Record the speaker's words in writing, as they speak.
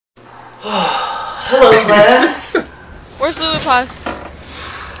Hello, class. Where's Louis Pie?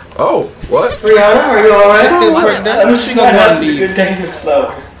 Oh, what? Brianna, are you alright? She's still pregnant. I'm She's just gonna having a leave. good day with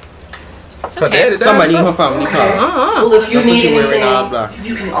flowers. It's Her okay. daddy died Somebody or in her something? family passed. Well, if you That's what need she wearing all anything, black.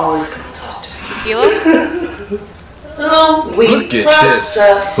 you can always come talk to me. Tequila? Look at this.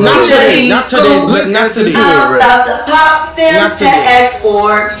 Not today. Not today. Not today. I'm about to pop them Not today. tags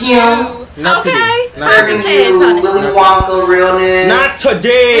for you. Not today. Not Serving today. you Willy Wonka realness. Not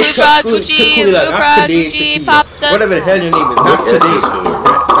today. Blue Pride Gucci, Tequila. Blue Not Pride today. Gucci, Tequila. pop the- Whatever the hell your name is. Not today.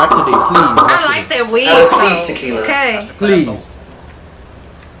 Not today. Please. I like that wig. Have a seat, Tequila. Okay. Please.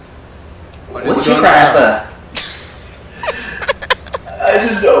 What you crying for? I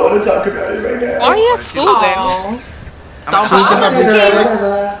just don't want to talk about it right now. Why are you at school then? Don't Need to bother have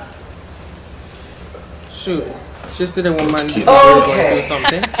Tequila. Shoots. Just so that one man Okay. do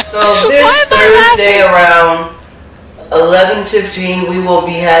something. So this Thursday around 11:15, we will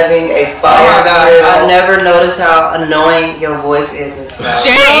be having a fire. Oh my God! I never noticed how annoying your voice is, Miss Flowers.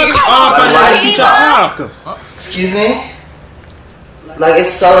 Dang! Oh, but let the teacher talk. Excuse me. Like it's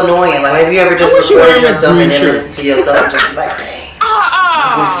so annoying. Like have you ever just wish you recorded wearing this yourself and green then shirt. listen to yourself just like, dang.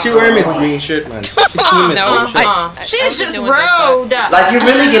 She wearing Miss Green shirt, man. She's still Miss Green shirt. She's just rude. Like you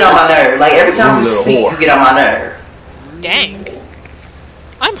really get on my nerve. Like every time you little speak, whore. you get on my nerve. Dang.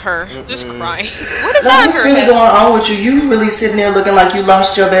 I'm her. Just crying. What is Like, that in what's her really head? going on with you? You really sitting there looking like you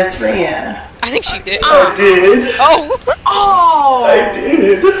lost your best friend. I think she did. I did. Oh. Oh. I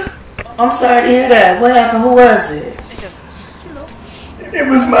did. I'm sorry to hear that. What happened? Who was it? It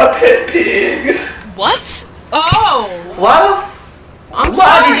was my pet pig. What? Oh. Why I'm Why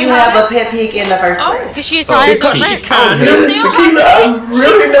sorry. did you have a pet pig in the first place? Because she thought it Because was she rent. can. You still Tequila, I'm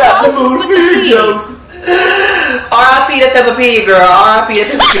really She's not in the close mood with for the your pig. jokes. R.I.P. the Peppa Pig, girl. R.I.P. the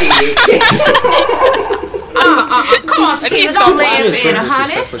Peppa Pig. Come on, Tequila. Don't laugh at her,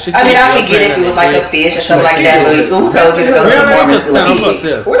 honey. I mean, I could get it if it was like a fish or something like that, but who told you to go to the Rihanna farm need to and steal a stand for pig?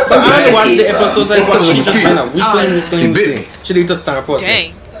 herself. Where the So fuck I is watch that the pig from? episodes like what she just been a weekly He bit thing. She need to stand for herself.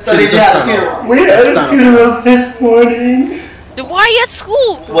 Dang. So did you have a funeral? We had a Stand up. funeral this morning. Then why are you at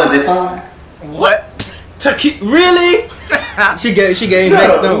school? Was it fun? What? Really? She getting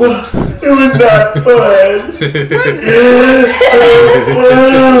vexed now. It was not fun.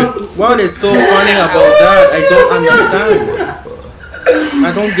 What is so funny about that? I don't understand.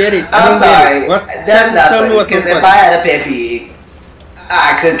 I don't get it. I I'm don't sorry. get it. What's, That's not tell funny, me what's so because if funny. I had a pet pig,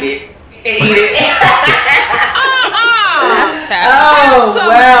 I'd cook it and eat it. That's sad. Oh, so-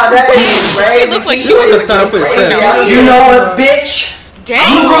 wow, that is crazy. She looks like She wants to stand up for herself. You know what, bitch? You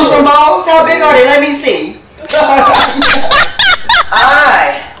Dang. grew some balls? How big are they? Let me see.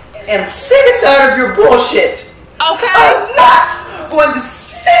 I am sick and tired of your bullshit. Okay. I'm not going to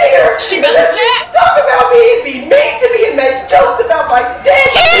sit here She and better let you snap. talk about me and be mean to me and make jokes about my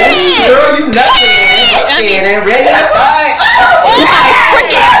daddy. Girl, you not scared and ready to fight. Oh my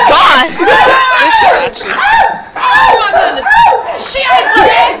freaking god! This is actually. Oh my goodness. She ain't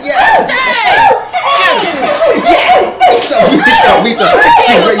bitch. Me too.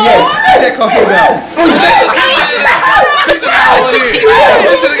 Yes. Take her head out.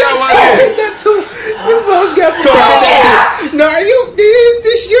 Take that too. Miss Boss got told that too. No, do you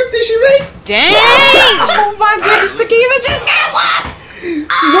see she right? Dang! Oh my goodness. Tequila just got what?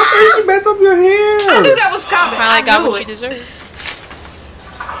 Look how she mess up your hair. I knew that was coming. Finally got knew what it. she deserved.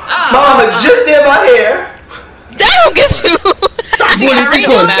 Mama just did my hair. That don't give you. Stop She bullying got rid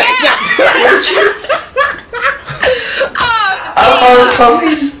people. of that. I'm on the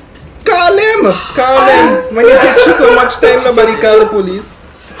police. Call him. Call him. When you take you so much time, nobody call the police.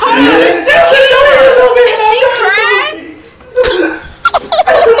 Is she crying?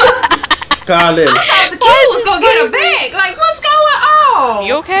 Call him. I thought Tequila was gonna get her back. Like, what's going on?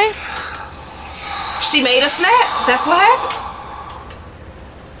 You okay? She made a snap. That's what happened.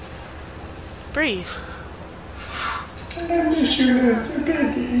 Breathe. I'm just shooting at the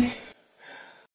baby.